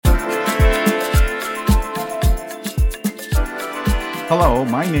Hello,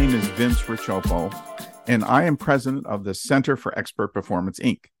 my name is Vince Richopo, and I am president of the Center for Expert Performance,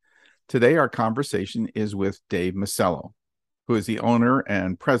 Inc. Today, our conversation is with Dave Masello, who is the owner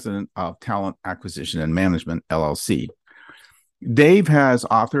and president of Talent Acquisition and Management, LLC. Dave has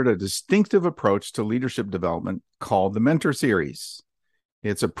authored a distinctive approach to leadership development called the MentorSeries.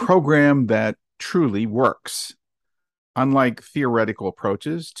 It's a program that truly works. Unlike theoretical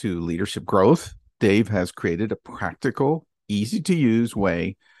approaches to leadership growth, Dave has created a practical, easy-to-use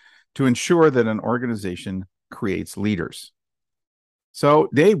way to ensure that an organization creates leaders. So,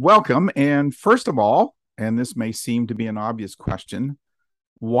 Dave, welcome. And first of all, and this may seem to be an obvious question,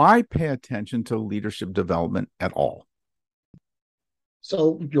 why pay attention to leadership development at all?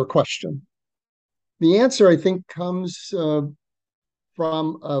 So, your question. The answer, I think, comes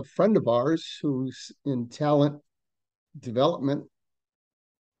from a friend of ours who's in talent development.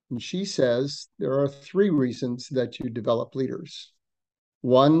 And she says there are three reasons that you develop leaders.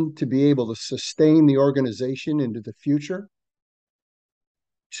 One, to be able to sustain the organization into the future.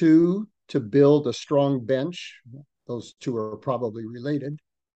 Two, to build a strong bench. Those two are probably related.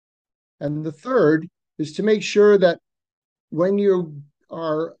 And the third is to make sure that when you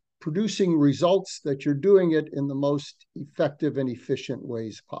are producing results, that you're doing it in the most effective and efficient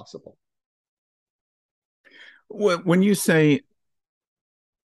ways possible. When you say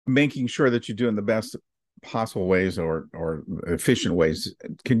making sure that you do in the best possible ways or efficient ways,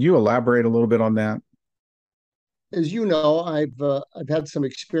 can you elaborate a little bit on that? As you know, I've had some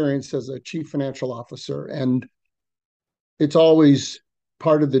experience as a chief financial officer, and it's always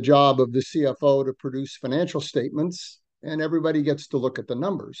part of the job of the CFO to produce financial statements, and everybody gets to look at the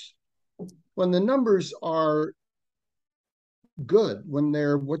numbers. When the numbers are good, when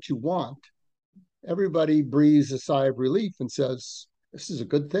they're what you want, everybody breathes a sigh of relief and says, this is a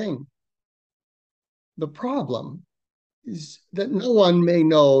good thing. The problem is that no one may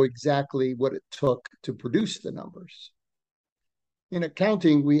know exactly what it took to produce the numbers. In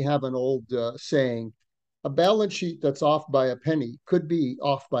accounting, we have an old saying, a balance sheet that's off by a penny could be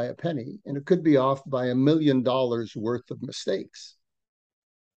off by a penny, and it could be off by $1 million worth of mistakes.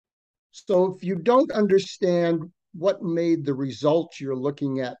 So if you don't understand what made the results you're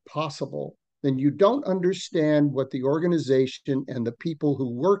looking at possible, then you don't understand what the organization and the people who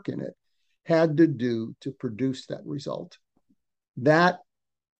work in it had to do to produce that result. That,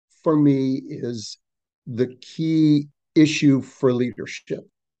 for me, is the key issue for leadership.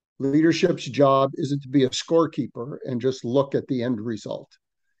 Leadership's job isn't to be a scorekeeper and just look at the end result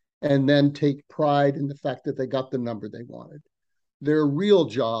and then take pride in the fact that they got the number they wanted. Their real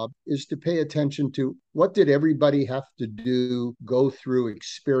job is to pay attention to what did everybody have to do, go through,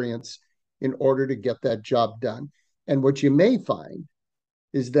 experience in order to get that job done. And what you may find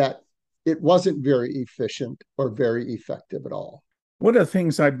is that it wasn't very efficient or very effective at all. One of the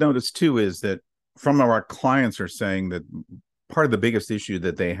things I've noticed too is that from our clients are saying that part of the biggest issue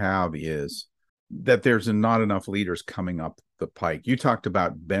that they have is that there's not enough leaders coming up the pike. You talked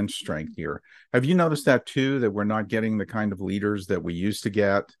about bench strength here. Have you noticed that too, that we're not getting the kind of leaders that we used to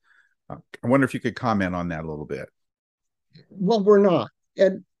get? I wonder if you could comment on that a little bit. Well, we're not.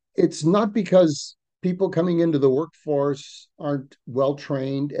 And it's not because people coming into the workforce aren't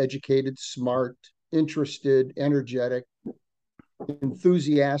well-trained, educated, smart, interested, energetic,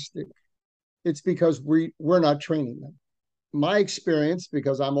 enthusiastic. It's because we're not training them. My experience,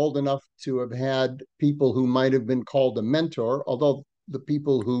 because I'm old enough to have had people who might have been called a mentor, although the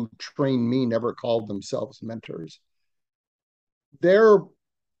people who trained me never called themselves mentors, their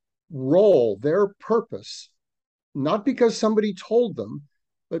role, their purpose, not because somebody told them,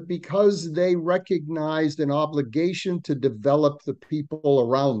 but because they recognized an obligation to develop the people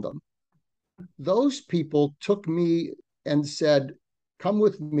around them. Those people took me and said, come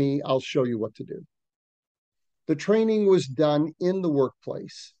with me, I'll show you what to do. The training was done in the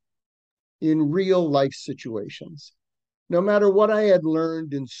workplace, in real life situations. No matter what I had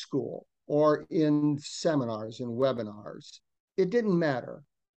learned in school or in seminars and webinars, it didn't matter.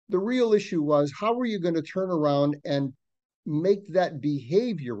 The real issue was, how are you going to turn around and make that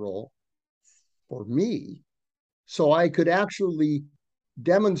behavioral for me so I could actually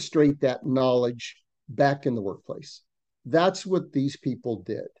demonstrate that knowledge back in the workplace? That's what these people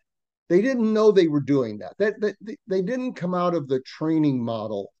did. They didn't know they were doing that. They didn't come out of the training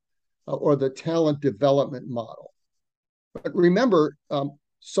model or the talent development model. But remember,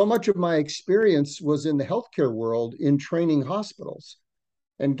 so much of my experience was in the healthcare world in training hospitals.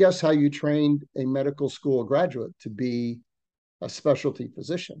 And guess how you trained a medical school graduate to be a specialty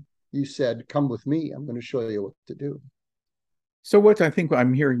physician? You said, come with me, I'm going to show you what to do. So what I think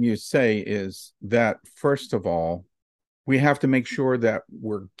I'm hearing you say is that, first of all, We have to make sure that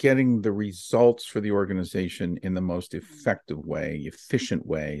we're getting the results for the organization in the most effective way, efficient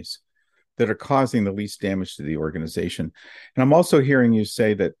ways that are causing the least damage to the organization. And I'm also hearing you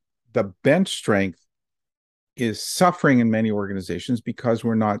say that the bench strength is suffering in many organizations because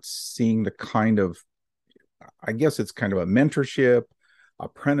we're not seeing the kind of, I guess it's kind of a mentorship,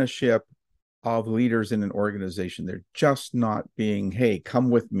 apprenticeship of leaders in an organization. They're just not being, hey, come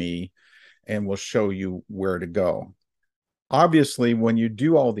with me and we'll show you where to go. Obviously, when you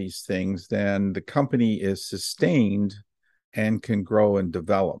do all these things, then the company is sustained and can grow and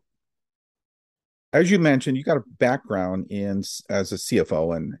develop. As you mentioned, you got a background in as a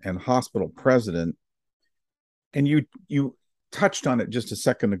CFO and hospital president, and you touched on it just a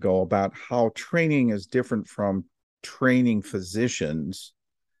second ago about how training is different from training physicians.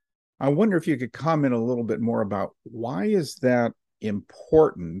 I wonder if you could comment a little bit more about why is that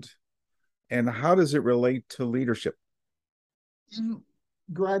important and how does it relate to leadership? In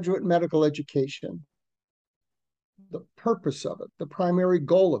graduate medical education, the purpose of it, the primary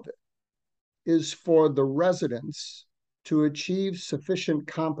goal of it, is for the residents to achieve sufficient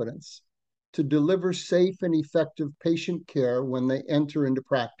competence to deliver safe and effective patient care when they enter into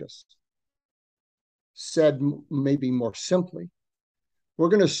practice. Said maybe more simply, we're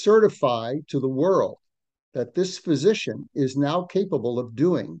going to certify to the world that this physician is now capable of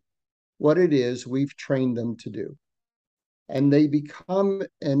doing what it is we've trained them to do. And they become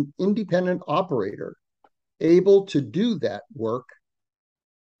an independent operator, able to do that work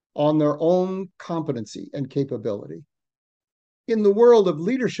on their own competency and capability. In the world of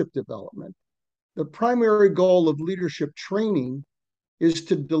leadership development, the primary goal of leadership training is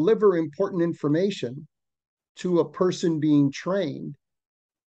to deliver important information to a person being trained.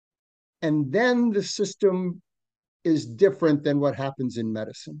 And then the system is different than what happens in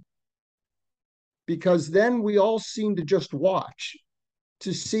medicine. Because then we all seem to just watch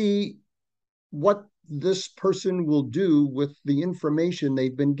to see what this person will do with the information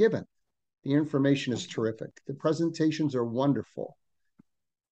they've been given. The information is terrific. The presentations are wonderful.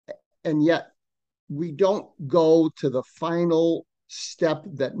 And yet we don't go to the final step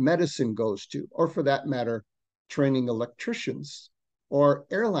that medicine goes to, or for that matter, training electricians or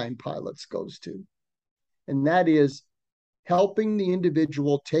airline pilots goes to. And that is helping the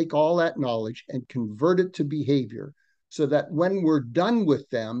individual take all that knowledge and convert it to behavior so that when we're done with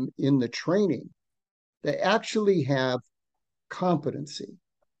them in the training, they actually have competency.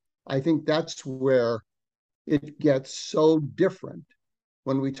 I think that's where it gets so different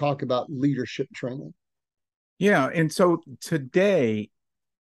when we talk about leadership training. Yeah, and so today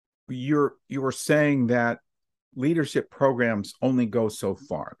you're saying that leadership programs only go so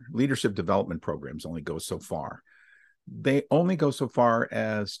far. Leadership development programs only go so far. They only go so far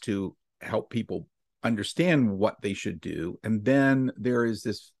as to help people understand what they should do. And then there is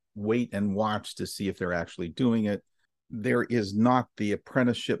this wait and watch to see if they're actually doing it. There is not the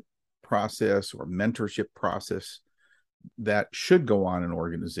apprenticeship process or mentorship process that should go on in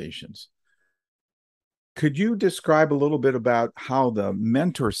organizations. Could you describe a little bit about how the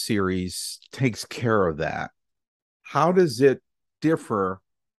Mentor Series takes care of that? How does it differ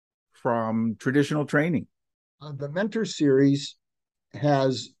from traditional training? The Mentor Series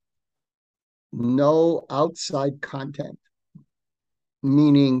has no outside content,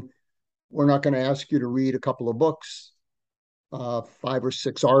 meaning we're not going to ask you to read a couple of books, 5 or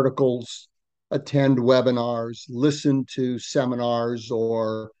 6 articles, attend webinars, listen to seminars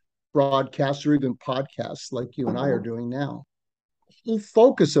or broadcasts or even podcasts like you and I are doing now. The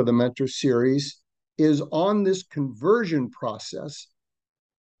focus of the Mentor Series is on this conversion process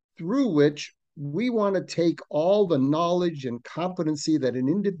through which we want to take all the knowledge and competency that an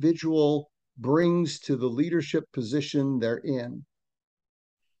individual brings to the leadership position they're in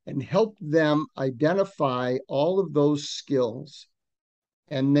and help them identify all of those skills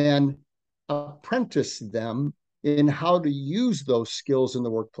and then apprentice them in how to use those skills in the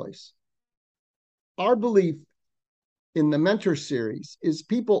workplace. Our belief in the Mentor Series is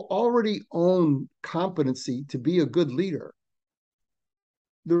people already own competency to be a good leader.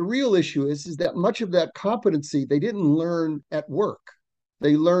 The real issue is that much of that competency they didn't learn at work.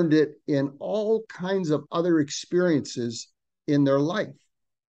 They learned it in all kinds of other experiences in their life.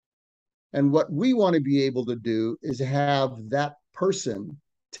 And what we want to be able to do is have that person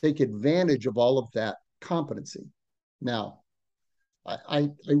take advantage of all of that competency. Now, I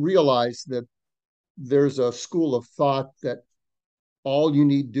realize that there's a school of thought that all you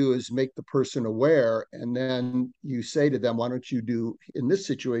need to do is make the person aware, and then you say to them, why don't you do in this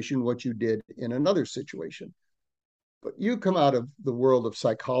situation what you did in another situation? But you come out of the world of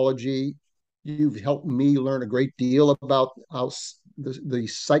psychology You've helped me learn a great deal about how the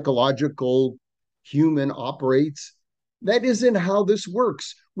psychological human operates. That isn't how this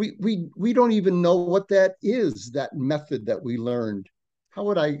works. We don't even know what that is, that method that we learned. How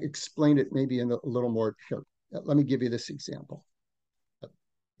would I explain it maybe in a little more? Here, let me give you this example.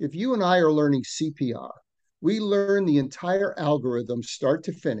 If you and I are learning CPR, we learn the entire algorithm start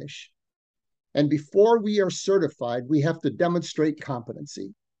to finish. And before we are certified, we have to demonstrate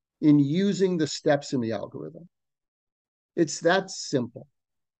competency in using the steps in the algorithm. It's that simple.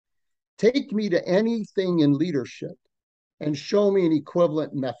 Take me to anything in leadership and show me an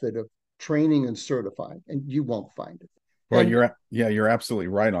equivalent method of training and certifying, and you won't find it. Well, you're absolutely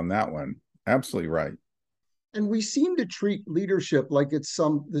right on that one. Absolutely right. And we seem to treat leadership like it's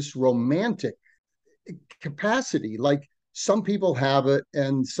this romantic capacity, like some people have it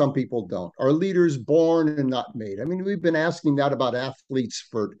and some people don't. Are leaders born and not made? I mean, we've been asking that about athletes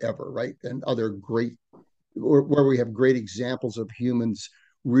forever, right? And other great, where we have great examples of humans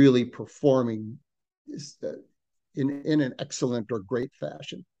really performing in an excellent or great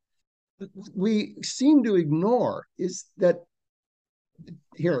fashion. We seem to ignore is that,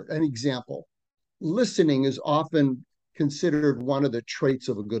 here, an example. Listening is often considered one of the traits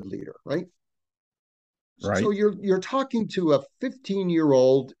of a good leader, right? Right. So you're talking to a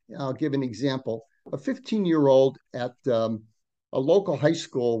 15-year-old. I'll give an example. A 15-year-old at a local high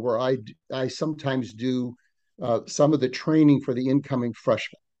school where I sometimes do some of the training for the incoming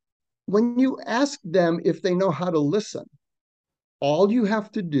freshmen. When you ask them if they know how to listen, all you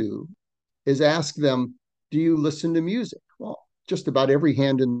have to do is ask them, do you listen to music? Well, just about every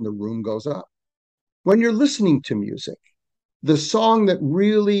hand in the room goes up. When you're listening to music, the song that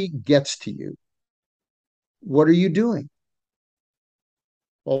really gets to you, what are you doing?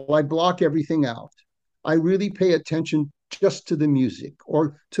 Well, I block everything out. I really pay attention just to the music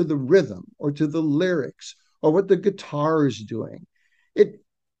or to the rhythm or to the lyrics or what the guitar is doing. It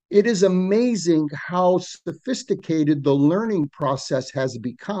is amazing how sophisticated the learning process has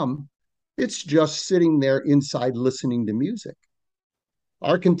become. It's just sitting there inside listening to music.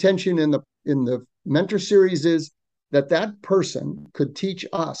 Our contention in the mentor series is that person could teach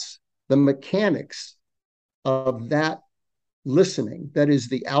us the mechanics of that listening, that is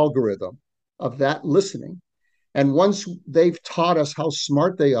the algorithm of that listening. And once they've taught us how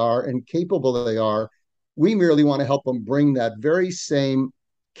smart they are and capable they are, we merely want to help them bring that very same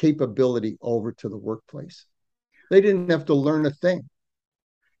capability over to the workplace. They didn't have to learn a thing.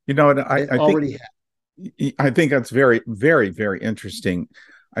 You know, I think that's very, very, very interesting.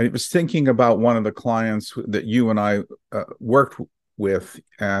 I was thinking about one of the clients that you and I worked with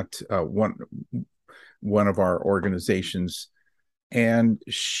at one of our organizations, and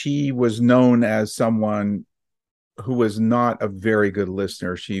she was known as someone who was not a very good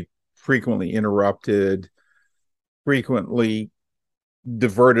listener. She frequently interrupted, frequently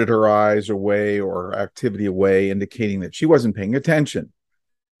diverted her eyes away or activity away, indicating that she wasn't paying attention.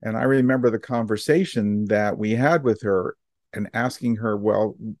 And I remember the conversation that we had with her and asking her,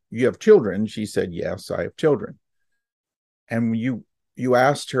 well, you have children? She said, yes, I have children. And you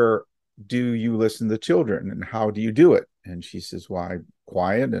asked her, do you listen to children and how do you do it? And she says, well, I'm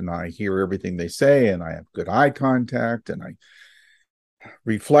quiet and I hear everything they say and I have good eye contact and I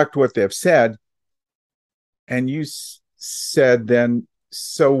reflect what they've said. And you said then,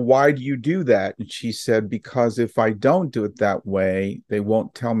 so why do you do that? And she said, because if I don't do it that way, they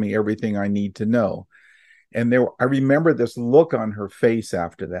won't tell me everything I need to know. And I remember this look on her face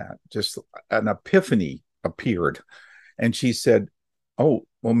after that, just an epiphany appeared. And she said, oh,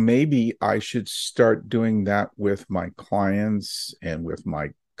 well, maybe I should start doing that with my clients and with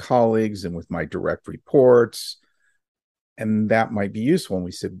my colleagues and with my direct reports. And that might be useful. And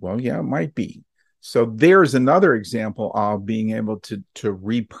we said, well, yeah, it might be. So there's another example of being able to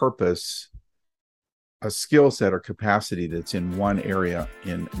repurpose a skill set or capacity that's in one area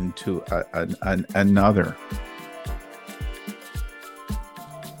into another.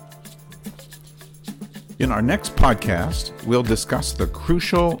 In our next podcast, we'll discuss the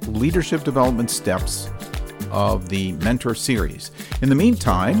crucial leadership development steps of the Mentor series. In the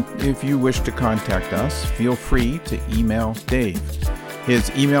meantime, if you wish to contact us, feel free to email Dave.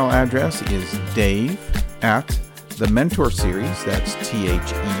 His email address is dave@thementorseries, that's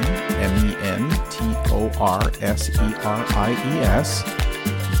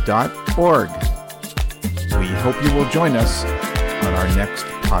TheMentorSeries.org. We hope you will join us on our next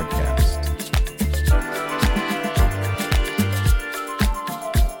podcast.